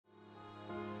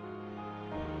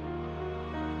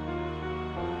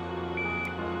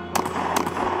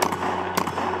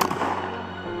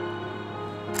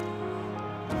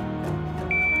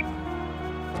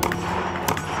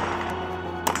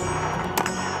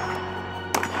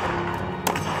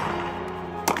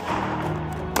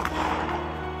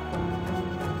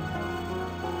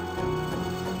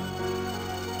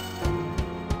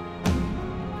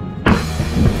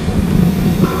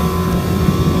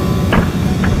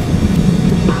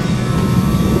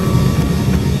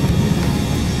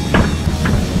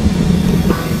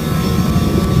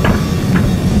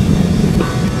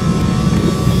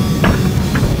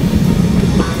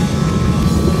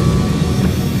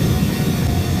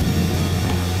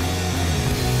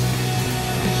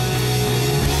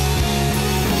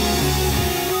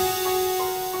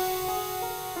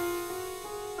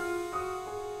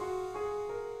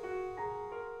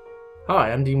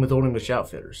Hi, I'm Dean with Old English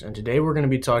Outfitters, and today we're going to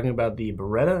be talking about the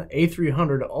Beretta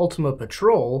A300 Ultima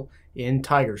Patrol in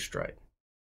Tiger Stripe.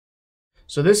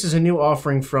 So this is a new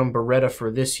offering from Beretta for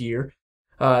this year.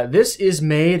 This is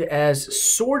made as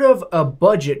sort of a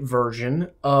budget version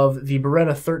of the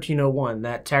Beretta 1301,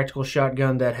 that tactical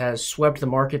shotgun that has swept the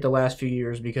market the last few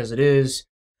years because it is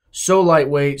so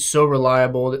lightweight, so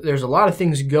reliable. There's a lot of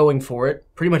things going for it,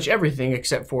 pretty much everything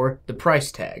except for the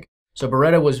price tag. So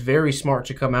Beretta was very smart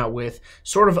to come out with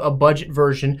sort of a budget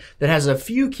version that has a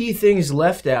few key things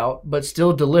left out, but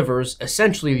still delivers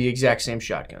essentially the exact same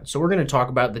shotgun. So we're going to talk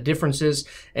about the differences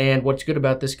and what's good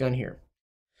about this gun here.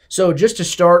 So just to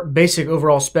start, basic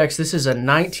overall specs, this is a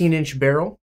 19-inch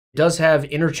barrel. It does have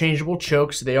interchangeable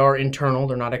chokes. They are internal,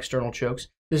 they're not external chokes.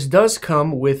 This does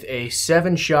come with a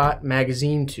 7-shot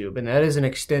magazine tube, and that is an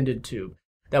extended tube.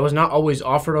 That was not always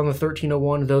offered on the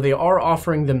 1301, though they are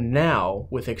offering them now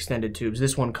with extended tubes.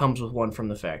 This one comes with one from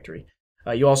the factory.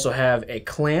 You also have a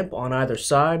clamp on either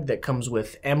side that comes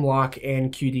with M-lock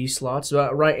and QD slots,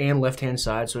 right and left-hand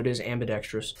side, so it is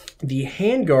ambidextrous. The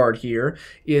handguard here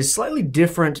is slightly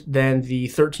different than the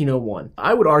 1301.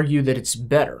 I would argue that it's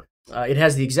better. It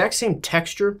has the exact same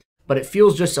texture, but it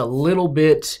feels just a little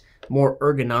bit more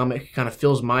ergonomic, kind of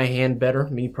feels my hand better,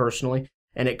 me personally.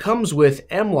 And it comes with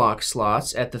M-lock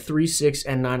slots at the 3, 6,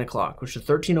 and 9 o'clock, which the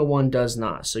 1301 does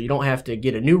not. So you don't have to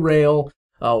get a new rail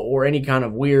or any kind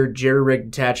of weird jerry-rigged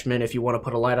attachment if you want to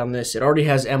put a light on this. It already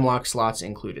has M-lock slots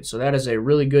included, so that is a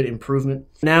really good improvement.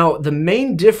 Now, the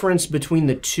main difference between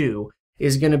the two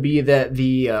is going to be that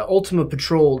the Ultima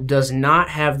Patrol does not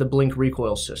have the blink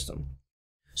recoil system.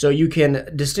 So you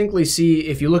can distinctly see,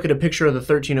 if you look at a picture of the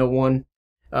 1301,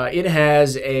 it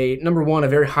has number one, a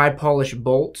very high polish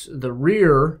bolt. The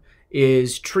rear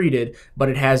is treated, but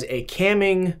it has a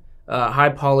camming, high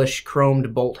polish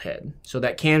chromed bolt head. So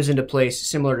that cams into place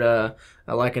similar to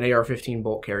like an AR-15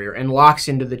 bolt carrier and locks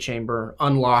into the chamber,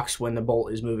 unlocks when the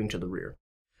bolt is moving to the rear.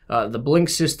 The blink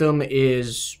system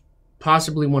is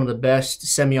possibly one of the best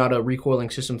semi-auto recoiling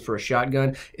systems for a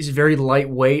shotgun. It's very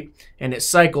lightweight and it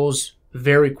cycles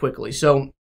very quickly.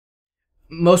 So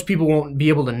most people won't be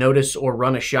able to notice or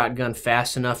run a shotgun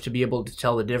fast enough to be able to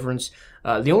tell the difference.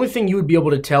 The only thing you would be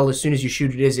able to tell as soon as you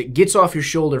shoot it is it gets off your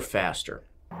shoulder faster.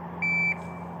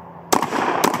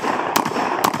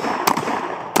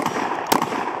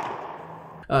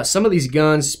 Some of these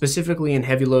guns, specifically in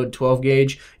heavy load 12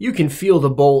 gauge, you can feel the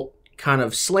bolt kind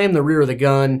of slam the rear of the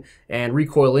gun and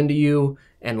recoil into you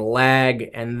and lag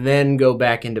and then go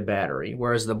back into battery.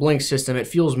 Whereas the blink system, it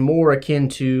feels more akin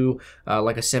to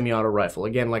like a semi-auto rifle,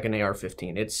 again like an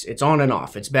AR-15. It's on and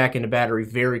off. It's back into battery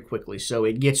very quickly, so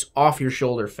it gets off your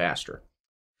shoulder faster.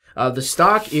 The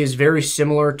stock is very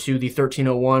similar to the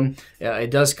 1301. It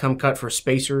does come cut for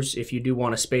spacers if you do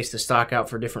want to space the stock out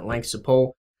for different lengths of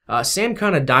pull. Same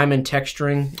kind of diamond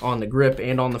texturing on the grip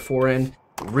and on the forend.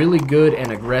 Really good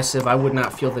and aggressive. I would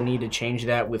not feel the need to change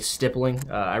that with stippling.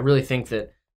 I really think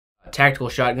that tactical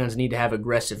shotguns need to have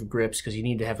aggressive grips because you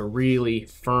need to have a really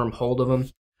firm hold of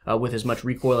them with as much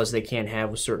recoil as they can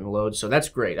have with certain loads. So that's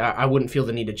great. I wouldn't feel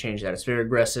the need to change that. It's very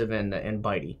aggressive and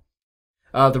bitey.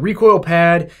 The recoil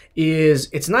pad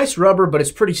it's nice rubber, but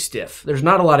it's pretty stiff. There's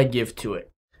not a lot of give to it.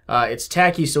 It's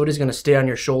tacky, so it is going to stay on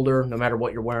your shoulder no matter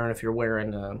what you're wearing. If you're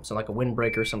wearing so like a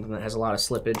windbreaker, something that has a lot of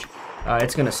slippage,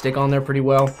 it's going to stick on there pretty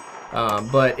well,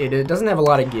 but it doesn't have a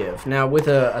lot of give. Now, with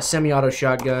a semi-auto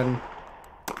shotgun,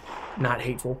 not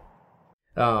hateful,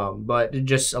 but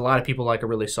just a lot of people like a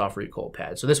really soft recoil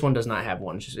pad. So this one does not have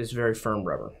one. It's very firm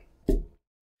rubber.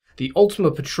 The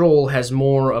Ultima Patrol has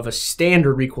more of a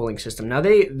standard recoiling system. Now,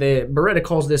 the Beretta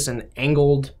calls this an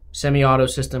angled semi-auto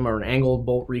system or an angled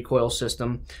bolt recoil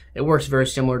system. It works very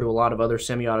similar to a lot of other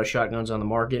semi-auto shotguns on the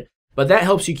market, but that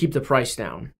helps you keep the price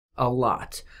down a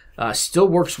lot. Still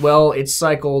works well. It's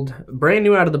cycled, brand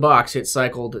new out of the box, it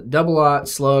cycled double-aught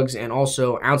slugs and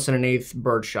also 1 1/8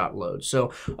 birdshot loads.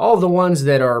 So all of the ones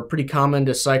that are pretty common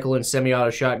to cycle in semi-auto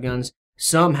shotguns,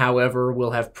 some, however,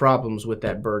 will have problems with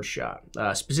that birdshot,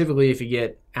 specifically if you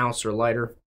get ounce or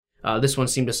lighter. This one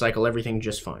seemed to cycle everything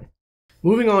just fine.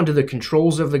 Moving on to the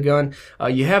controls of the gun,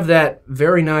 you have that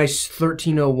very nice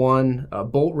 1301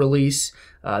 bolt release.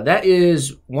 That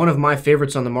is one of my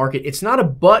favorites on the market. It's not a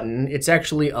button, it's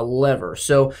actually a lever.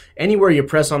 So anywhere you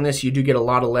press on this, you do get a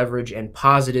lot of leverage and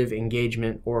positive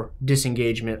engagement or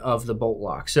disengagement of the bolt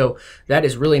lock. So that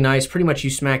is really nice. Pretty much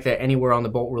you smack that anywhere on the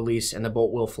bolt release and the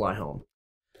bolt will fly home.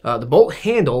 The bolt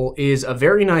handle is a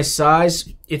very nice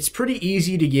size. It's pretty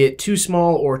easy to get too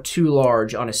small or too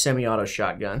large on a semi-auto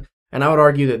shotgun. And I would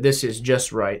argue that this is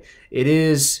just right. It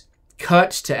is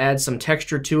cut to add some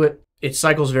texture to it. It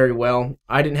cycles very well.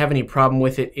 I didn't have any problem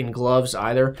with it in gloves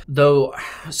either, though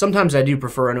sometimes I do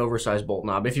prefer an oversized bolt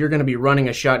knob. If you're going to be running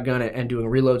a shotgun and doing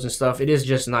reloads and stuff, it is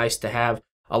just nice to have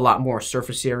a lot more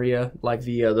surface area, like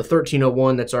the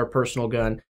 1301, that's our personal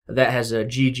gun, that has a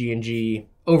GG&G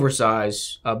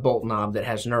oversized bolt knob that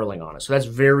has knurling on it. So that's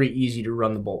very easy to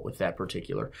run the bolt with that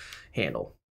particular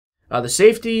handle. The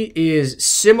safety is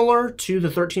similar to the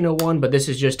 1301, but this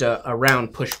is just a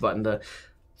round push button. The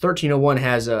 1301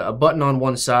 has a button on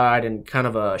one side and kind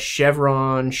of a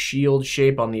chevron shield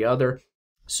shape on the other.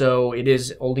 So it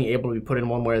is only able to be put in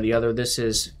one way or the other. This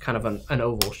is kind of an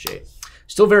oval shape.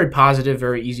 Still very positive,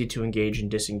 very easy to engage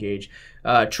and disengage.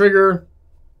 Trigger,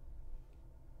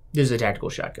 this is a tactical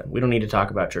shotgun. We don't need to talk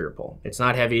about trigger pull. It's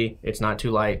not heavy, it's not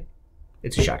too light,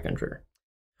 it's a shotgun trigger.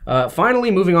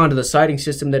 Finally, moving on to the sighting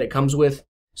system that it comes with.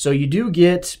 So you do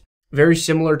get, very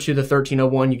similar to the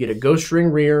 1301, you get a ghost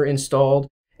ring rear installed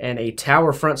and a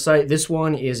tower front sight. This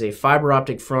one is a fiber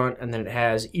optic front, and then it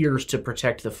has ears to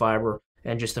protect the fiber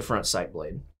and just the front sight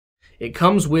blade. It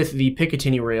comes with the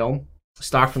Picatinny rail,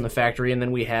 stock from the factory, and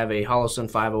then we have a Holosun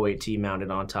 508T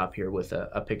mounted on top here with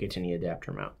a Picatinny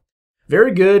adapter mount.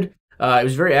 Very good. It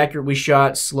was very accurate. We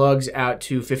shot slugs out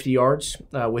to 50 yards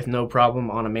with no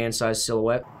problem on a man-sized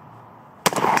silhouette.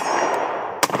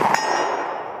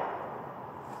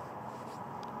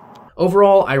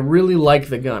 Overall, I really like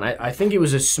the gun. I think it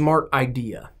was a smart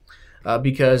idea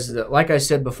because, like I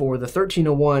said before, the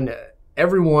 1301,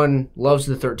 everyone loves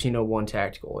the 1301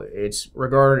 Tactical. It's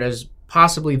regarded as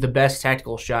possibly the best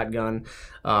tactical shotgun,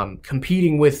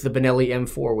 competing with the Benelli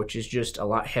M4, which is just a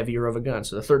lot heavier of a gun.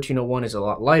 So the 1301 is a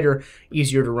lot lighter,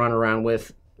 easier to run around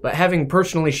with. But having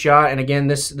personally shot, and again,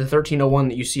 the 1301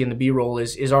 that you see in the B-roll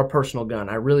is our personal gun.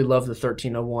 I really love the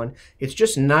 1301. It's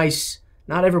just nice.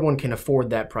 Not everyone can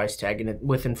afford that price tag, and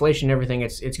with inflation and everything,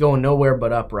 it's going nowhere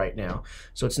but up right now.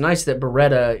 So it's nice that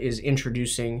Beretta is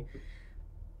introducing,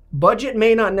 budget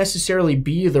may not necessarily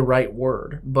be the right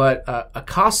word, but a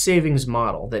cost savings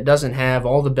model that doesn't have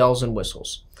all the bells and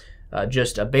whistles.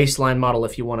 Just a baseline model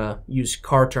if you want to use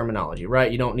car terminology,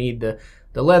 right? You don't need the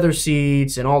leather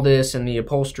seats and all this and the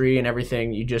upholstery and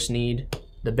everything. You just need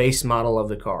the base model of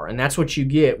the car. And that's what you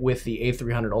get with the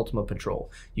A300 Ultima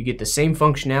Patrol. You get the same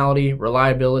functionality,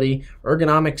 reliability,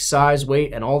 ergonomic size,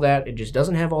 weight, and all that. It just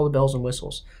doesn't have all the bells and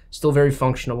whistles. Still very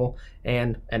functional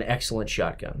and an excellent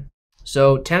shotgun.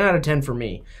 So 10 out of 10 for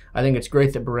me. I think it's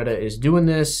great that Beretta is doing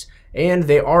this, and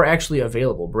they are actually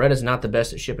available. Beretta's not the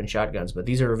best at shipping shotguns, but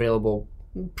these are available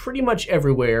pretty much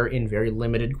everywhere in very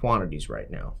limited quantities right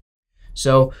now.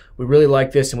 So we really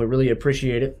like this and we really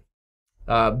appreciate it.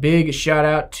 Big shout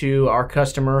out to our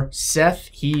customer, Seth.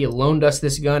 He loaned us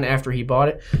this gun after he bought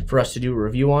it for us to do a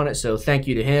review on it. So thank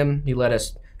you to him. He let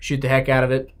us shoot the heck out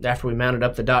of it after we mounted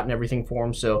up the dot and everything for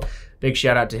him. So big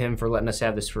shout out to him for letting us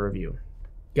have this for review.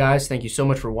 Guys, thank you so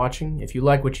much for watching. If you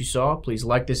like what you saw, please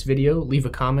like this video, leave a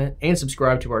comment, and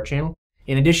subscribe to our channel.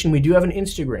 In addition, we do have an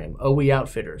Instagram, OE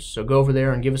Outfitters, so go over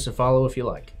there and give us a follow if you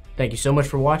like. Thank you so much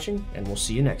for watching, and we'll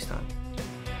see you next time.